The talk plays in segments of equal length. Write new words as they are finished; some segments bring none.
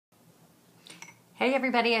Hey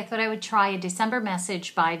everybody, I thought I would try a December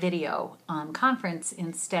message by video conference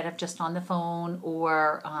instead of just on the phone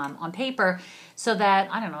or on paper so that,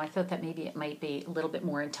 I don't know, I thought that maybe it might be a little bit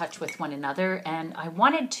more in touch with one another, and I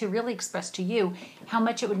wanted to really express to you how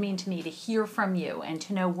much it would mean to me to hear from you and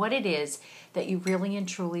to know what it is that you really and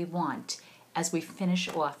truly want as we finish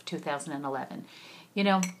off 2011. You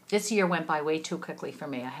know, this year went by way too quickly for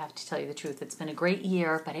me. I have to tell you the truth. It's been a great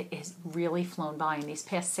year, but it has really flown by. And these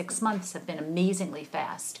past 6 months have been amazingly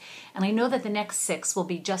fast. And I know that the next 6 will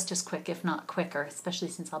be just as quick, if not quicker, especially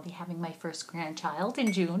since I'll be having my first grandchild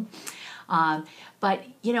in June. But,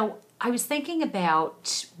 you know, I was thinking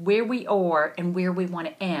about where we are and where we want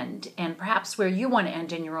to end, and perhaps where you want to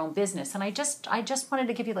end in your own business. And I just wanted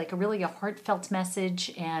to give you like a heartfelt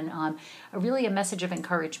message and a message of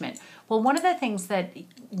encouragement. Well, one of the things that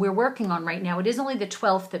we're working on right now, it is only the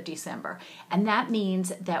 12th of December, and that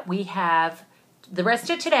means that we have the rest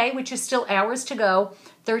of today, which is still hours to go,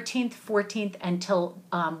 13th, 14th, until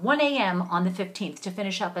 1 a.m. on the 15th to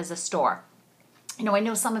finish up as a store. You know, I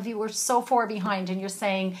know some of you are so far behind and you're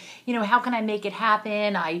saying, you know, how can I make it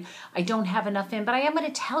happen? I don't have enough in, but I am going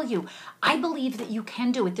to tell you, I believe that you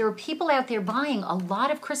can do it. There are people out there buying a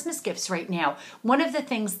lot of Christmas gifts right now. One of the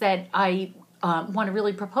things that I want to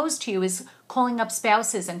really propose to you is calling up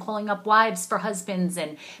spouses and calling up wives for husbands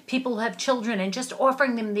and people who have children and just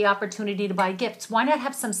offering them the opportunity to buy gifts. Why not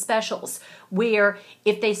have some specials where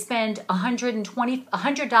if they spend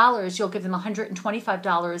 $100, you'll give them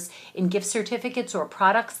 $125 in gift certificates or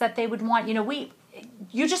products that they would want. You know,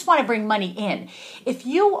 you just want to bring money in. If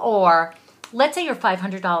you are, let's say you're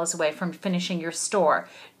 $500 away from finishing your store.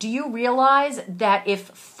 Do you realize that if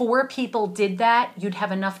 4 people did that, you'd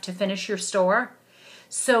have enough to finish your store?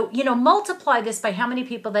 So, you know, multiply this by how many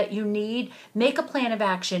people that you need, make a plan of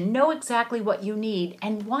action, know exactly what you need,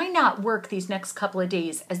 and why not work these next couple of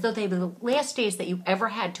days as though they were the last days that you ever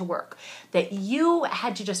had to work, that you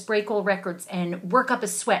had to just break all records and work up a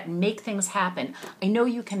sweat and make things happen. I know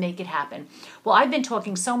you can make it happen. Well, I've been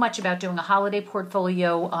talking so much about doing a holiday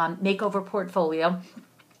portfolio, makeover portfolio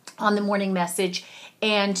on the morning message,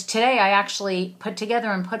 and today I actually put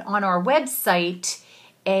together and put on our website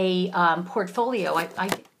a portfolio. I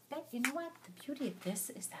bet, you know what, the beauty of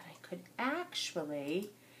this is that I could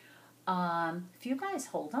actually, if you guys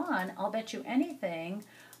hold on, I'll bet you anything,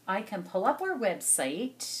 I can pull up our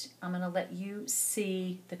website. I'm going to let you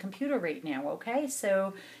see the computer right now, okay?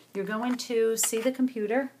 So you're going to see the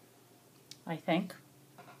computer, I think.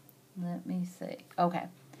 Let me see. Okay.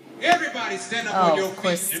 Everybody stand up on your feet. Of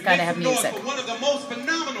course, and gotta make have some noise music. for one of the most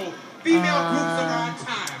phenomenal female groups of our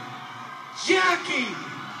time. Jackie,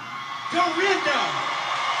 Dorinda,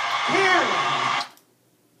 Carolyn.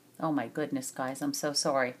 Oh my goodness, guys, I'm so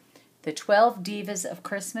sorry. The 12 Divas of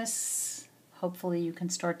Christmas. Hopefully you can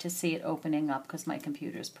start to see it opening up because my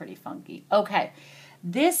computer's pretty funky. Okay,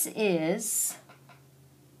 this is,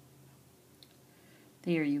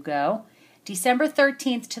 there you go, December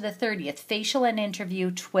 13th to the 30th, facial and interview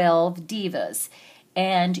 12 divas.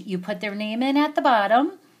 And you put their name in at the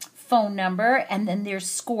bottom, phone number, and then their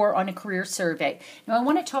score on a career survey. Now, I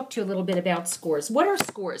want to talk to you a little bit about scores. What are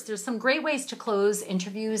scores? There's some great ways to close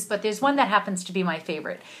interviews, but there's one that happens to be my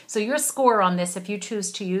favorite. So your score on this, if you choose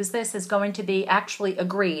to use this, is going to be actually a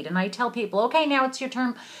grade. And I tell people, okay, now it's your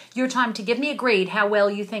time to give me a grade, how well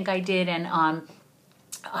you think I did, and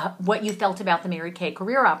what you felt about the Mary Kay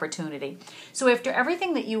career opportunity. So after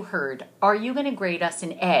everything that you heard, are you going to grade us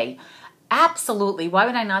an A? Absolutely. Why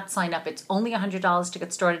would I not sign up? It's only $100 to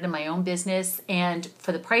get started in my own business. And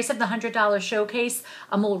for the price of the $100 showcase,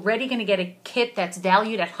 I'm already going to get a kit that's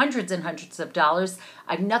valued at hundreds and hundreds of dollars.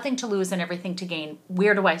 I have nothing to lose and everything to gain.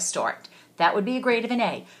 Where do I start? That would be a grade of an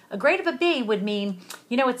A. A grade of a B would mean,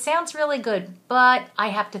 you know, it sounds really good, but I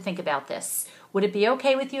have to think about this. Would it be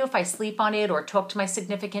okay with you if I sleep on it or talk to my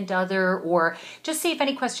significant other or just see if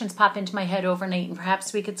any questions pop into my head overnight, and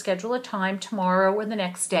perhaps we could schedule a time tomorrow or the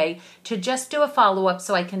next day to just do a follow-up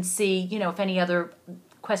so I can see, you know, if any other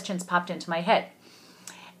questions popped into my head.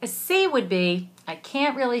 A C would be, I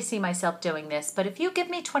can't really see myself doing this, but if you give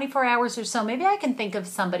me 24 hours or so, maybe I can think of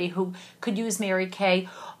somebody who could use Mary Kay,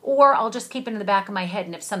 or I'll just keep it in the back of my head,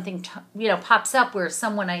 and if something, you know, pops up where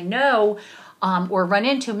someone I know or run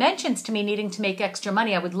into mentions to me needing to make extra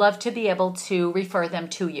money, I would love to be able to refer them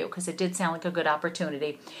to you because it did sound like a good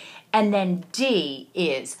opportunity. And then D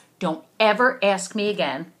is, don't ever ask me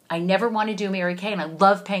again. I never want to do Mary Kay, and I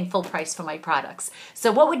love paying full price for my products.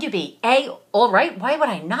 So what would you be? A, all right, why would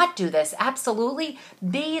I not do this? Absolutely.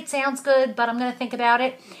 B, it sounds good, but I'm going to think about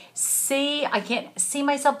it. C, I can't see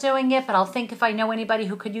myself doing it, but I'll think if I know anybody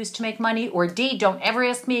who could use to make money. Or D, don't ever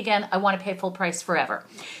ask me again. I want to pay full price forever.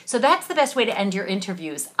 So that's the best way to end your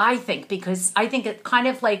interviews, I think, because I think it kind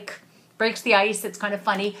of like breaks the ice. It's kind of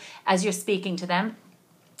funny as you're speaking to them.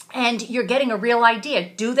 And you're getting a real idea.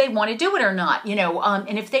 Do they want to do it or not?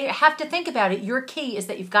 And if they have to think about it, your key is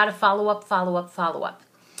that you've got to follow up, follow up, follow up.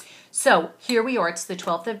 So here we are. It's the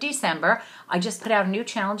 12th of December. I just put out a new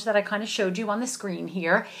challenge that I kind of showed you on the screen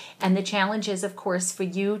here. And the challenge is, of course, for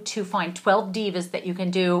you to find 12 divas that you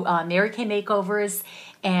can do Mary Kay makeovers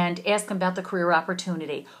and ask them about the career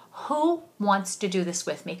opportunity. Who wants to do this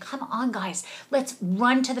with me? Come on, guys. Let's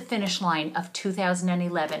run to the finish line of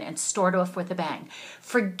 2011 and start off with a bang.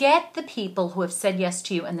 Forget the people who have said yes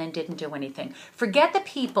to you and then didn't do anything. Forget the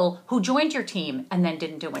people who joined your team and then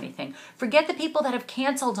didn't do anything. Forget the people that have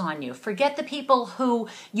canceled on you. Forget the people who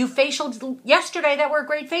you facialed yesterday that were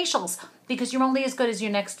great facials, because you're only as good as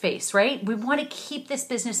your next face, right? We want to keep this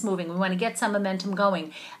business moving. We want to get some momentum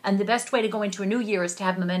going. And the best way to go into a new year is to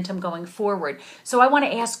have momentum going forward. So I want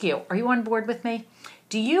to ask you, are you on board with me?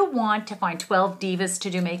 Do you want to find 12 divas to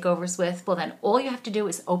do makeovers with? Well, then all you have to do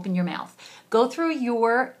is open your mouth. Go through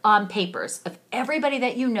your papers of everybody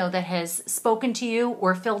that you know that has spoken to you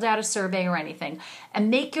or filled out a survey or anything, and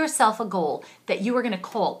make yourself a goal that you are going to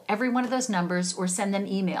call every one of those numbers or send them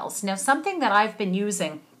emails. Now, something that I've been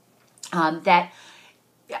using that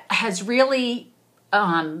has really,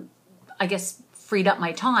 I guess, freed up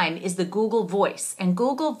my time is the Google Voice. And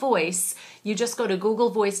Google Voice, you just go to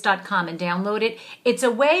googlevoice.com and download it. It's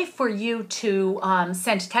a way for you to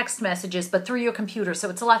send text messages, but through your computer. So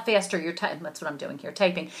it's a lot faster. That's what I'm doing here,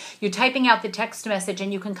 typing. You're typing out the text message,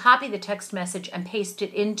 and you can copy the text message and paste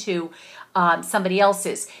it into somebody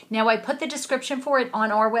else's. Now, I put the description for it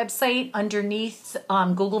on our website underneath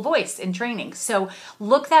Google Voice in training. So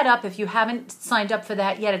look that up if you haven't signed up for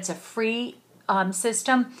that yet. It's a free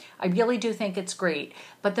system. I really do think it's great.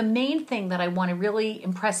 But the main thing that I want to really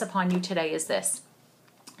impress upon you today is this.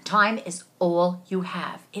 Time is all you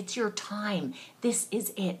have. It's your time. This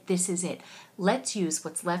is it. This is it. Let's use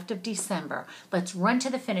what's left of December. Let's run to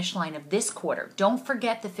the finish line of this quarter. Don't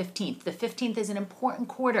forget the 15th. The 15th is an important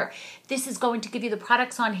quarter. This is going to give you the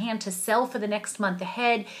products on hand to sell for the next month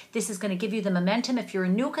ahead. This is going to give you the momentum. If you're a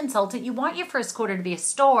new consultant, you want your first quarter to be a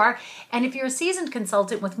star. And if you're a seasoned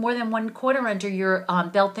consultant with more than one quarter under your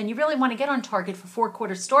belt, then you really want to get on target for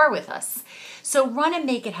 4-quarter star with us. So run and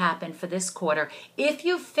make it happen for this quarter. If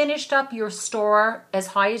you've finished up your store as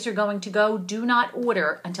high as you're going to go, do not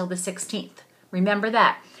order until the 16th. Remember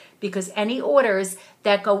that, because any orders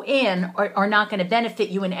that go in are not going to benefit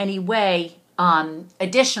you in any way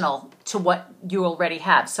additional to what you already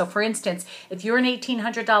have. So for instance, if you're an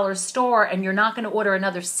 $1,800 store and you're not going to order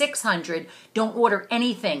another $600, don't order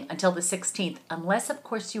anything until the 16th, unless of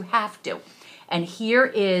course you have to. And here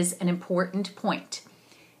is an important point.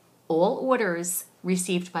 All orders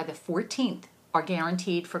received by the 14th are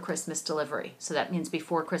guaranteed for Christmas delivery. So that means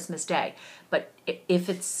before Christmas Day. But if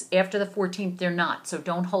it's after the 14th, they're not. So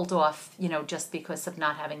don't hold off, just because of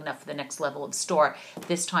not having enough for the next level of store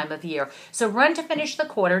this time of year. So run to finish the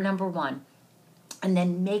quarter, number one. And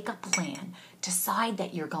then make a plan. Decide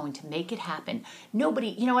that you're going to make it happen.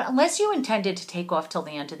 Nobody, unless you intended to take off till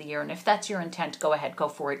the end of the year, and if that's your intent, go ahead, go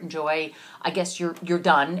for it, enjoy. I guess you're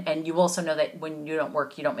done, and you also know that when you don't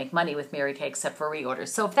work, you don't make money with Mary Kay except for reorders.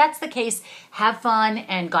 So if that's the case, have fun,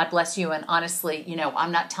 and God bless you. And honestly,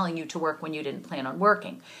 I'm not telling you to work when you didn't plan on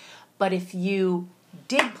working. But if you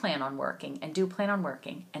did plan on working and do plan on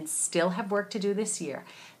working and still have work to do this year,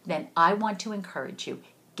 then I want to encourage you,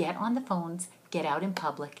 get on the phones, get out in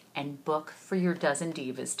public, and book for your dozen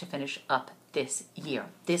divas to finish up this year,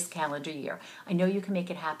 this calendar year. I know you can make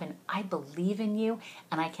it happen. I believe in you,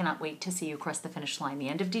 and I cannot wait to see you cross the finish line the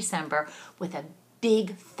end of December with a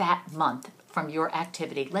big, fat month from your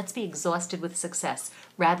activity. Let's be exhausted with success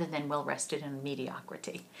rather than well-rested in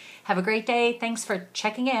mediocrity. Have a great day. Thanks for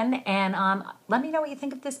checking in, and let me know what you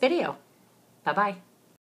think of this video. Bye-bye.